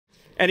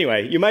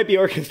Anyway, you might be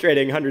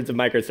orchestrating hundreds of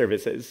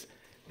microservices,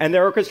 and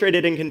they're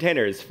orchestrated in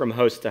containers from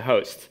host to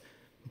host.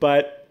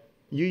 But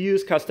you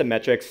use custom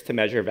metrics to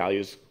measure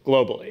values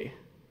globally.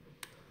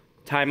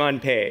 Time on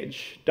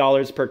page,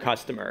 dollars per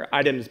customer,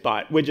 items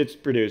bought, widgets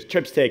produced,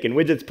 trips taken,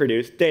 widgets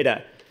produced,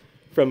 data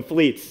from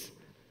fleets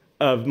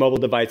of mobile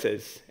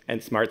devices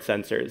and smart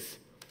sensors.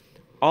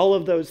 All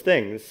of those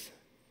things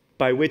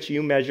by which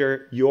you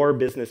measure your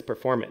business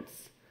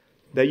performance,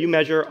 that you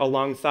measure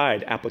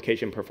alongside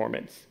application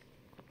performance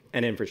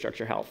and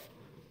infrastructure health.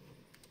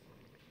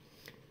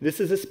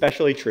 This is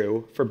especially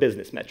true for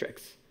business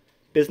metrics.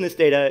 Business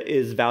data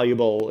is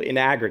valuable in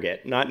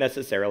aggregate, not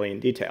necessarily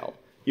in detail.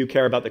 You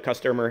care about the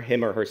customer,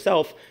 him or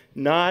herself,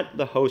 not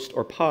the host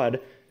or pod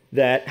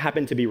that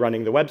happened to be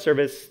running the web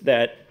service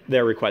that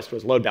their request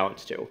was load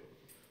balanced to.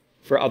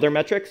 For other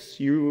metrics,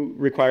 you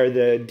require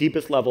the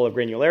deepest level of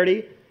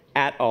granularity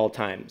at all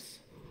times.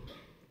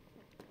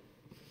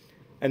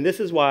 And this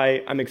is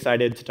why I'm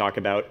excited to talk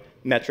about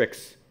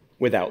metrics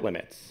without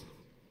limits.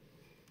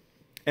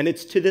 And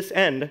it's to this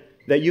end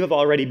that you have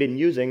already been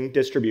using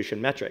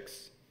distribution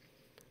metrics.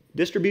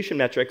 Distribution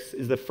metrics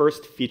is the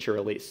first feature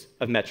release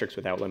of metrics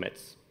without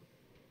limits.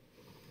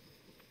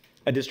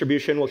 A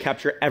distribution will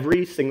capture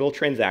every single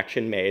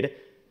transaction made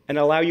and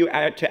allow you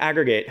to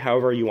aggregate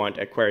however you want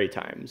at query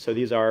time. So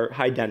these are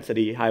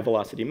high-density,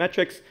 high-velocity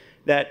metrics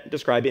that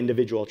describe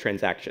individual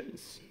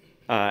transactions.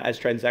 As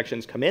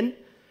transactions come in,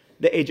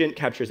 the agent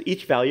captures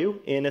each value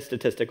in a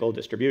statistical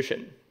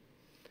distribution.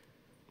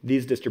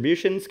 These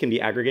distributions can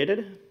be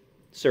aggregated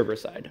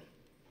server-side.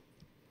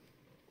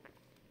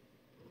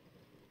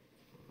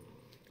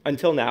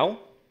 Until now,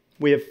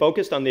 we have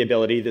focused on the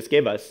ability this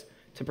gave us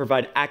to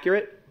provide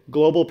accurate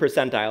global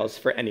percentiles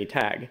for any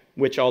tag,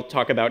 which I'll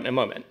talk about in a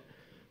moment.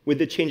 With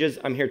the changes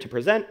I'm here to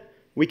present,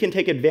 we can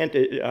take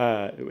advantage.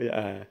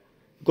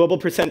 Global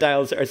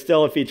percentiles are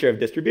still a feature of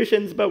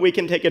distributions, but we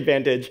can take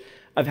advantage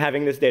of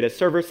having this data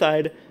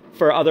server-side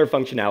for other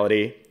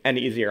functionality and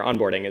easier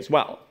onboarding as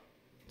well.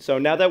 So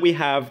now that we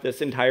have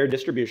this entire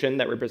distribution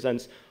that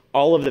represents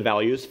all of the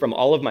values from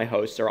all of my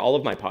hosts or all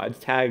of my pods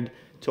tagged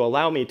to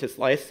allow me to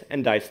slice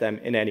and dice them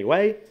in any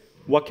way,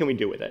 what can we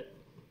do with it?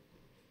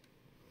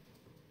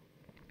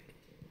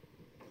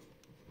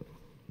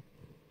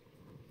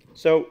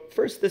 So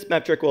first, this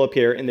metric will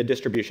appear in the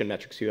distribution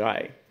metrics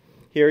UI.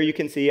 Here you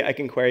can see I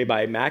can query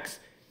by max,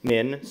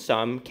 min,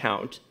 sum,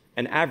 count,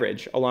 and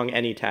average along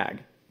any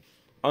tag.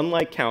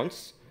 Unlike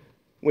counts,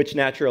 which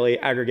naturally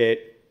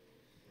aggregate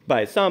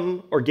by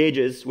sum, or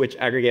gauges, which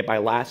aggregate by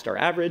last or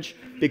average,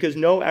 because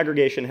no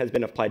aggregation has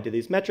been applied to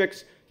these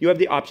metrics, you have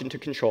the option to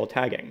control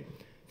tagging.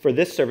 For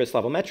this service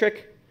level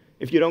metric,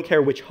 if you don't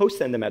care which host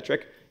send the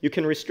metric, you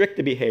can restrict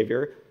the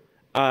behavior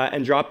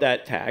and drop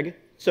that tag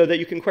so that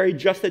you can query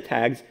just the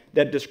tags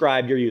that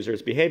describe your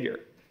user's behavior.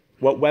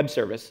 What web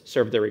service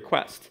served the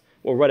request,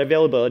 or what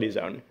availability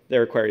zone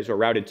their queries were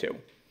routed to.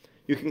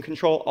 You can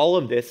control all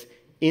of this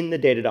in the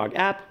Datadog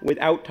app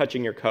without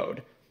touching your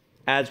code.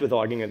 As with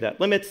logging without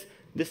limits,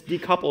 this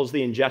decouples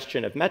the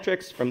ingestion of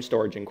metrics from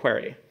storage and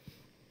query.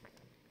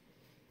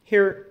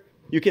 Here,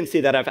 you can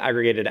see that I've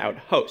aggregated out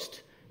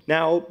host.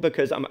 Now,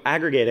 because I'm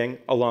aggregating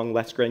along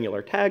less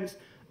granular tags,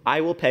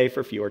 I will pay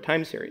for fewer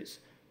time series.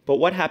 But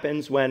what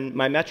happens when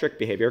my metric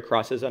behavior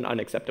crosses an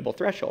unacceptable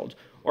threshold,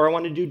 or I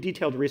want to do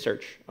detailed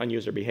research on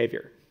user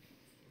behavior?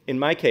 In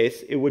my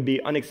case, it would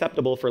be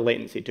unacceptable for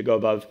latency to go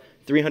above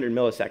 300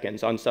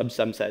 milliseconds on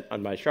subset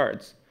on my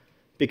shards.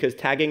 Because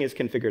tagging is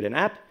configured in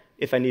app,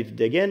 if I need to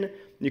dig in,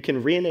 you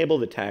can re-enable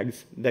the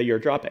tags that you're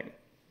dropping.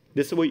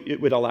 This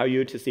would allow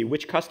you to see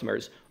which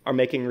customers are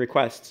making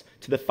requests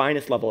to the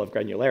finest level of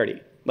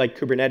granularity, like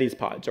Kubernetes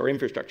pods or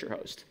infrastructure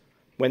host.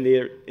 When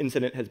the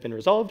incident has been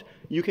resolved,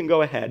 you can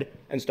go ahead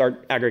and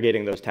start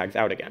aggregating those tags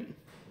out again.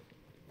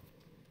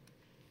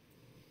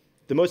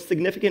 The most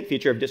significant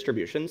feature of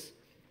distributions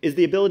is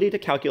the ability to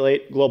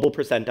calculate global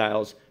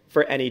percentiles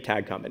for any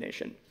tag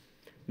combination.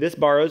 This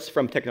borrows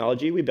from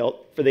technology we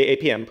built for the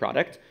APM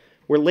product,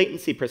 where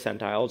latency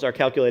percentiles are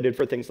calculated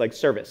for things like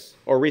service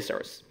or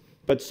resource,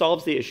 but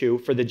solves the issue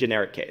for the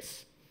generic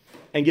case,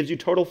 and gives you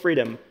total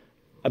freedom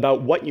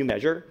about what you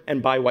measure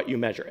and by what you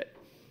measure it.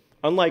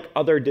 Unlike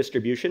other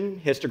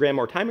distribution, histogram,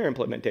 or timer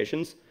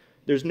implementations,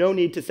 there's no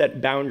need to set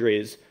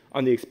boundaries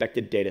on the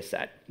expected data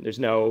set. There's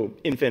no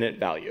infinite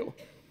value,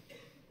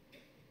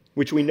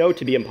 which we know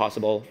to be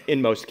impossible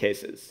in most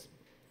cases.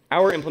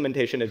 Our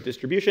implementation of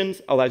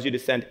distributions allows you to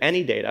send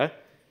any data,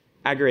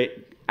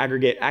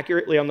 aggregate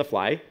accurately on the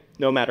fly,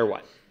 no matter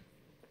what.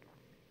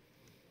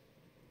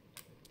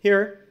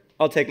 Here,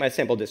 I'll take my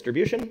sample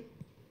distribution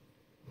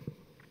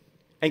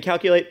and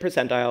calculate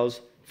percentiles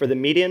for the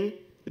median,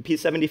 the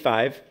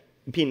P75,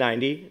 the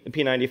P90, the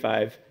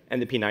P95, and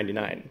the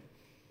P99.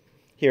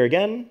 Here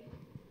again,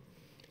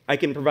 I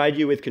can provide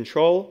you with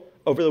control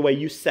over the way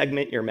you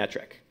segment your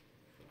metric.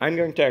 I'm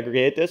going to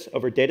aggregate this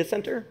over data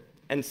center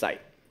and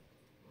site.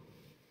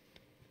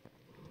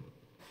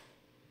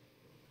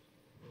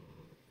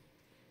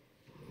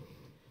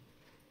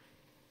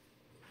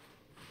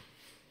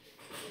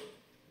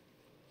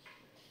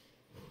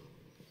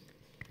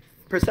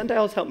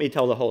 percentiles help me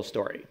tell the whole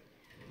story.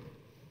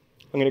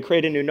 I'm going to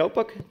create a new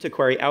notebook to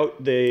query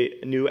out the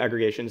new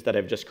aggregations that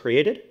I've just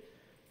created.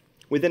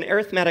 With an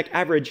arithmetic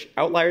average,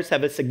 outliers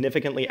have a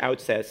significantly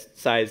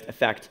outsized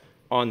effect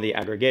on the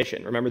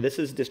aggregation. Remember, this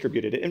is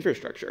distributed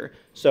infrastructure.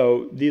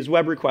 So these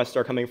web requests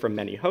are coming from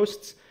many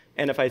hosts.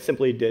 And if I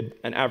simply did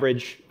an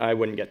average, I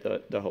wouldn't get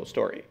the whole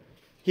story.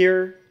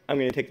 Here, I'm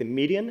going to take the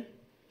median,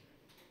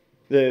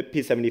 the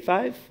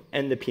P75,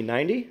 and the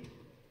P90.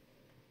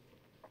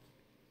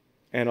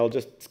 And I'll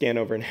just scan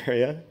over an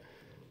area.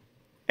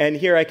 And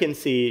here I can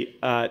see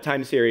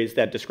time series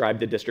that describe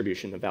the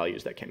distribution of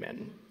values that came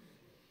in.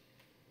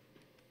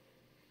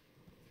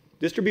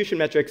 Distribution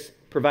metrics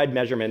provide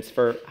measurements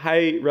for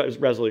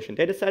high-resolution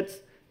data sets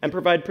and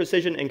provide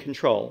precision and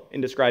control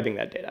in describing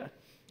that data.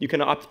 You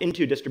can opt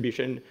into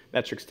distribution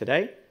metrics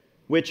today,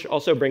 which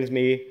also brings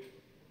me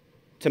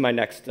to my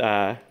next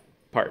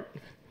part.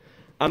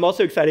 I'm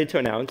also excited to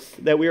announce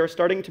that we are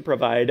starting to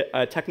provide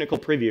a technical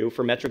preview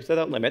for metrics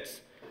without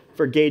limits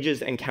for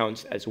gauges and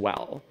counts as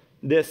well.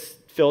 This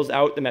fills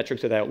out the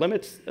metrics without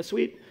limits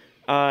suite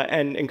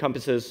and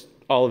encompasses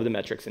all of the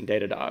metrics in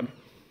Datadog.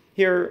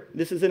 Here,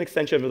 this is an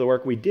extension of the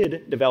work we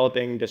did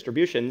developing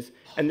distributions,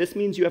 and this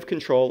means you have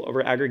control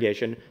over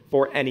aggregation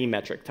for any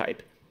metric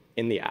type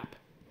in the app.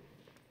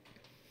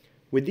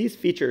 With these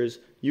features,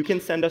 you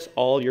can send us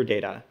all your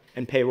data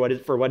and pay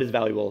for what is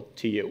valuable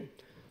to you.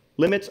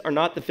 Limits are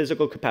not the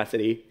physical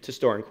capacity to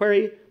store and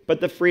query, but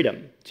the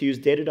freedom to use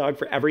Datadog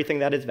for everything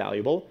that is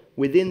valuable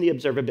within the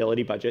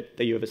observability budget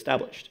that you have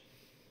established.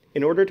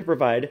 In order to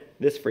provide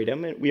this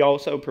freedom, we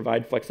also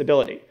provide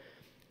flexibility.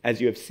 As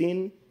you have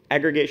seen,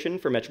 aggregation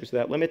for metrics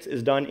without limits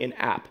is done in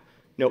app.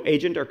 No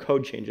agent or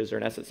code changes are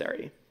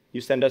necessary.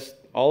 You send us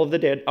all of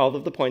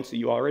the points that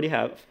you already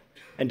have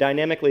and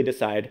dynamically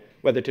decide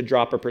whether to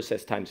drop or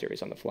persist time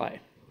series on the fly.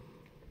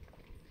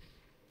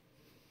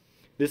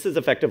 This has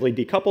effectively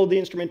decoupled the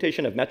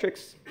instrumentation of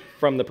metrics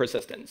from the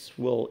persistence.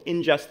 We'll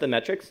ingest the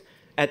metrics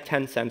at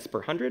 10 cents per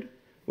 100,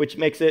 which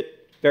makes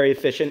it very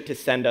efficient to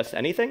send us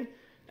anything,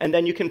 and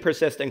then you can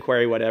persist and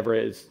query whatever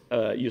is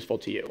useful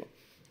to you.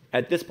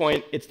 At this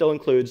point, it still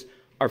includes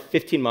our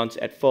 15 months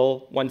at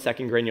full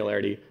 1-second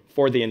granularity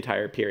for the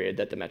entire period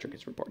that the metric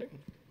is reporting.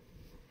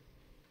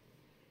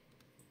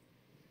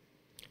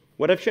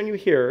 What I've shown you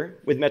here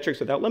with metrics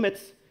without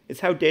limits is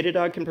how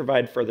Datadog can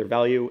provide further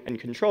value and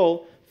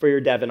control for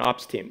your dev and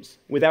ops teams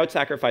without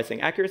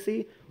sacrificing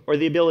accuracy or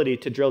the ability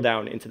to drill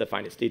down into the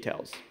finest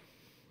details.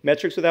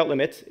 Metrics without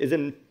limits is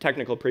in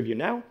technical preview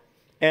now,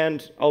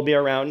 and I'll be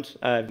around.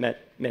 I've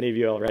met many of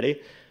you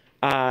already.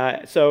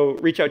 So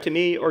reach out to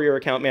me or your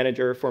account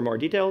manager for more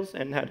details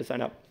and how to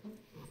sign up.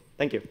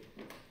 Thank you.